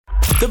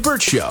The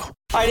Burt Show. All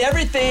right,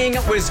 everything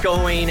was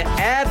going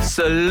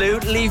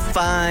absolutely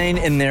fine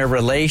in their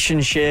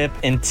relationship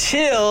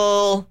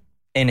until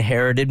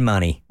inherited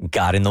money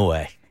got in the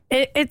way.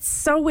 It's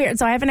so weird.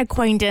 So I have an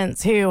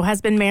acquaintance who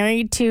has been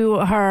married to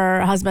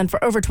her husband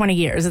for over 20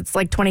 years. It's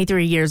like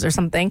 23 years or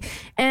something.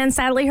 And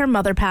sadly, her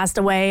mother passed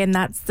away, and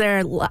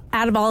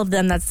out of all of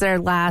them, that's their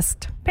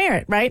last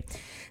parent, right?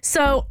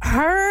 So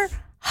her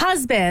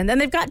husband, and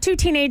they've got 2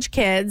 teenage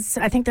kids.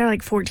 I think they're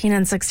like 14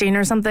 and 16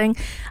 or something.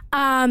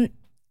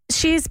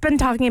 She's been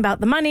talking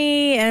about the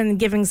money and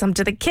giving some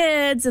to the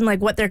kids and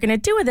like what they're going to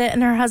do with it.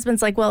 And her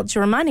husband's like, well, it's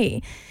your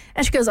money.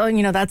 And she goes,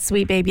 oh, that's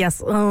sweet, babe. Yes,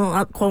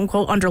 quote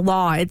unquote, under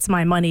law, it's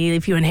my money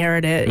if you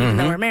inherit it, even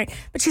though we're married.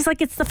 But she's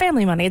like, it's the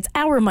family money. It's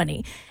our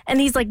money. And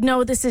he's like,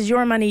 no, this is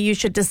your money. You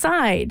should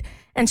decide.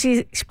 And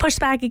she pushed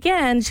back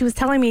again. She was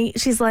telling me,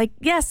 she's like,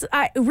 yes,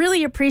 I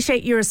really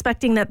appreciate you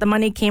respecting that the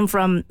money came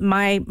from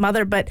my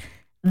mother, but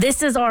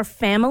this is our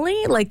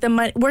family. Like the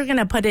money, we're going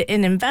to put it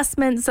in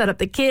investments, set up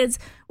the kids.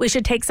 We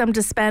should take some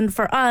to spend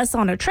for us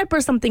on a trip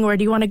or something. Where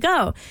do you want to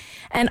go?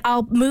 And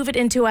I'll move it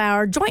into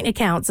our joint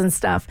accounts and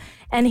stuff.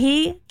 And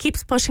he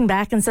keeps pushing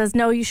back and says,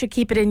 no, you should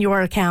keep it in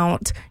your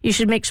account. You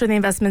should make sure the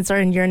investments are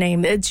in your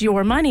name. It's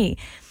your money.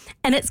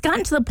 And it's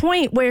gotten to the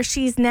point where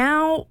she's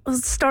now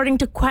starting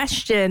to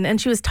question,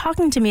 and she was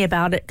talking to me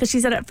about it because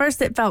she said at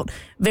first it felt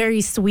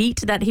very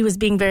sweet that he was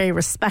being very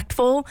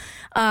respectful,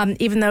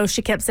 even though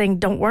she kept saying,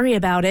 don't worry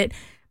about it.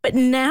 But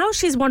now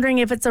she's wondering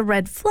if it's a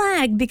red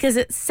flag because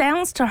it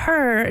sounds to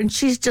her, and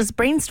she's just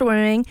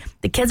brainstorming,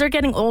 the kids are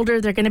getting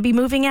older, they're going to be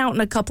moving out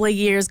in a couple of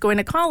years, going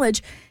to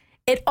college.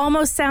 It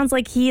almost sounds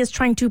like he is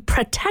trying to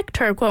protect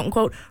her, quote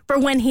unquote, for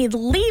when he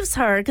leaves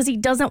her because he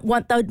doesn't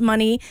want the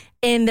money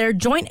in their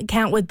joint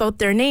account with both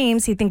their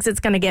names. He thinks it's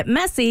going to get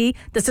messy.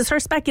 This is her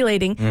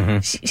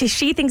speculating.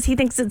 She thinks he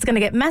thinks it's going to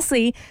get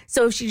messy.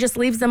 So if she just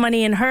leaves the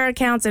money in her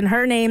accounts in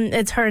her name,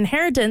 it's her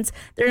inheritance.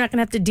 They're not going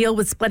to have to deal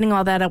with splitting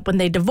all that up when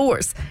they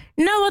divorce.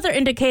 No other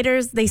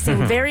indicators. They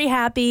seem very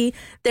happy.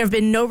 There have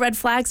been no red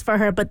flags for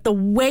her. But the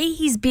way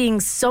he's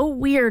being so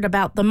weird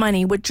about the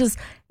money, which is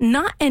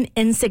not an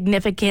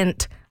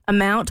insignificant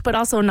amount, but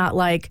also not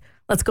like,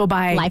 let's go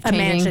buy a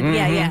mansion.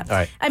 Yeah.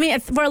 Right. I mean,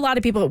 for a lot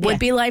of people, it would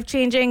be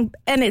life-changing,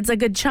 and it's a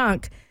good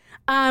chunk.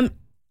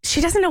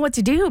 She doesn't know what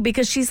to do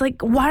because she's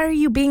like, why are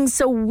you being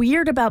so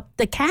weird about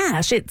the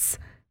cash? It's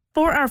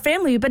for our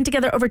family. We've been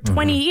together over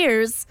 20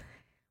 years.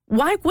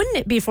 Why wouldn't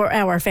it be for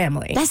our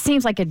family? That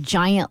seems like a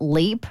giant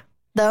leap,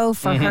 though,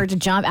 for her to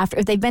jump after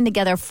if they've been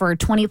together for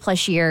 20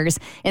 plus years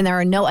and there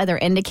are no other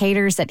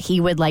indicators that he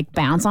would like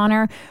bounce on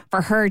her,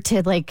 for her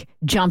to like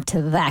jump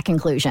to that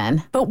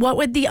conclusion. But what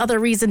would the other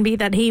reason be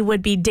that he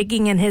would be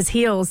digging in his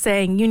heels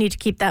saying, you need to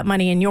keep that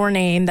money in your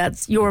name,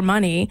 that's your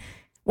money,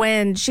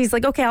 when she's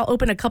like, okay, I'll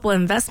open a couple of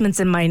investments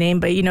in my name,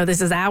 but this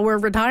is our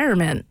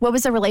retirement. What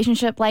was the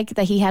relationship like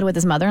that he had with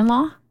his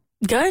mother-in-law?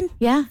 Good.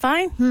 Yeah.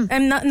 Fine.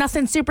 And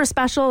nothing super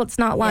special. It's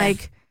not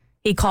like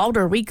he called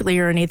her weekly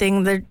or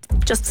anything. They're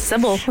just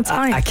civil. It's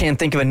fine. I can't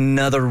think of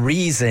another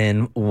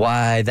reason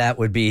why that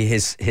would be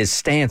his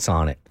stance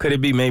on it. Could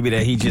it be maybe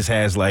that he just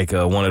has like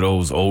one of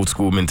those old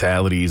school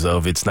mentalities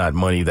of it's not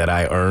money that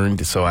I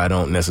earned, so I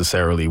don't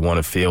necessarily want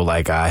to feel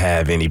like I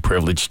have any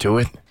privilege to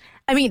it?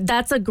 I mean,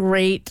 that's a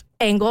great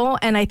angle,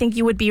 and I think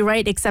you would be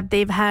right, except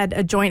they've had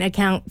a joint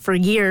account for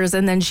years,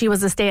 and then she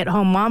was a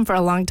stay-at-home mom for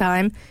a long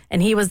time,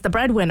 and he was the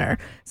breadwinner.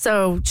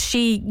 So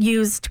she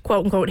used,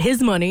 quote-unquote,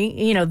 his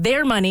money,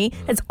 their money.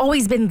 It's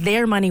always been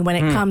their money when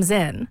it comes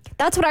in.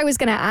 That's what I was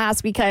going to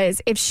ask,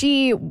 because if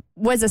she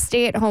was a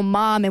stay-at-home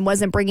mom and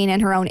wasn't bringing in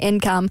her own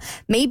income,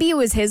 maybe it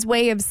was his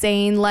way of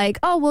saying, like,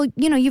 oh, well,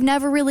 you've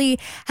never really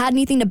had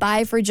anything to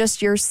buy for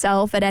just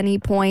yourself at any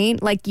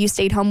point. Like, you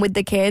stayed home with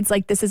the kids.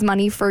 Like, this is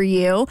money for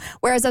you.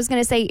 Whereas I was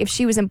going to say, if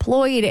she was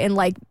employed and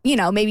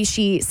maybe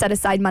she set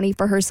aside money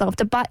for herself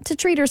to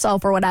treat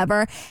herself or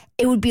whatever,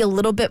 it would be a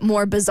little bit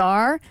more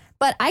bizarre.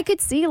 But I could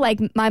see like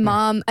my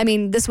mom, I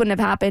mean, this wouldn't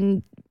have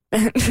happened.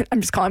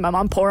 I'm just calling my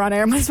mom poor on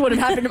air. This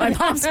wouldn't have happened to my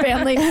mom's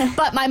family.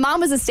 But my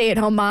mom was a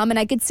stay-at-home mom, and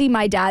I could see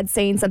my dad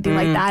saying something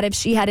like that if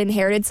she had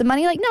inherited some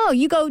money. Like, no,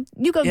 you go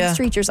just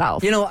treat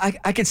yourself.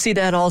 I could see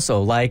that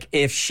also. Like,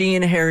 if she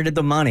inherited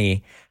the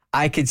money,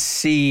 I could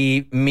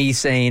see me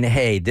saying,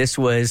 hey, this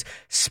was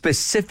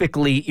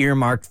specifically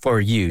earmarked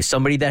for you.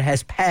 Somebody that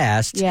has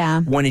passed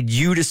wanted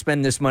you to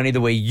spend this money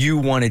the way you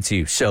wanted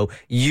to. So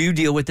you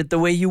deal with it the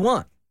way you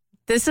want.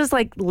 This is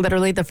like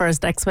literally the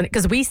first explanation,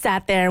 because we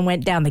sat there and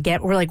went down the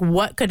gamut. We're like,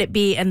 what could it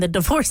be? And the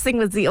divorce thing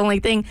was the only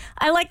thing.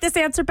 I like this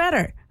answer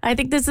better. I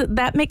think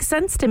that makes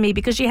sense to me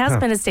because she has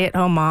been a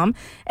stay-at-home mom,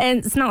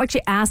 and it's not like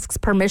she asks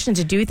permission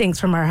to do things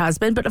from her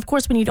husband. But of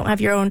course, when you don't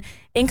have your own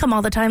income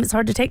all the time, it's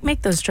hard to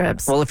make those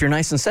trips. Well, if you're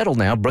nice and settled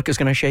now, Brooke is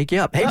going to shake you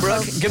up. Hey,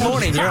 Brooke, good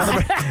morning. You're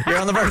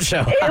on the Burt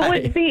Show.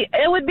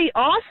 It would be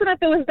awesome if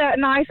it was that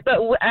nice, but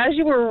as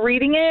you were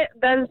reading it,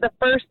 that is the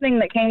first thing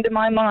that came to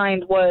my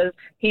mind was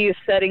he is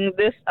setting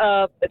this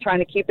up, trying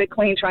to keep it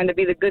clean, trying to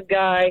be the good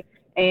guy.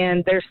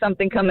 And there's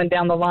something coming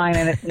down the line,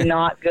 and it's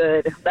not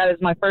good. That is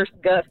my first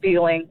gut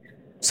feeling.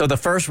 So the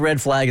first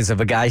red flag is if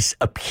a guy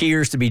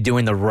appears to be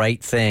doing the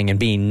right thing and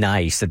being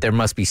nice, that there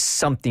must be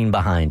something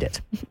behind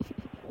it.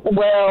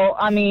 Well,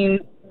 I mean,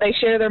 they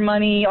share their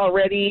money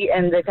already,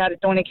 and they've had a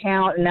joint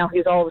account, and now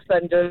he's all of a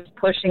sudden just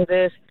pushing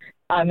this.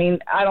 I mean,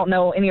 I don't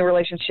know any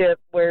relationship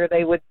where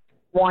they would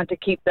want to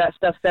keep that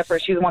stuff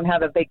separate. She would want to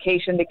have a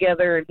vacation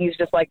together, and he's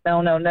just like,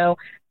 no.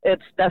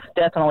 That's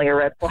definitely a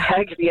red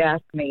flag, if you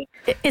ask me.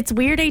 It's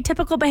weird,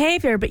 atypical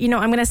behavior, but, I'm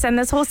going to send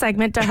this whole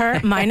segment to her,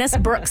 minus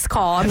Brooke's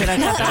call. I'm going to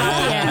cut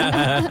that at the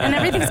end, and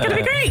everything's going to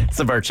be great. It's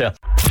The Burt Show.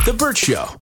 The Burt Show.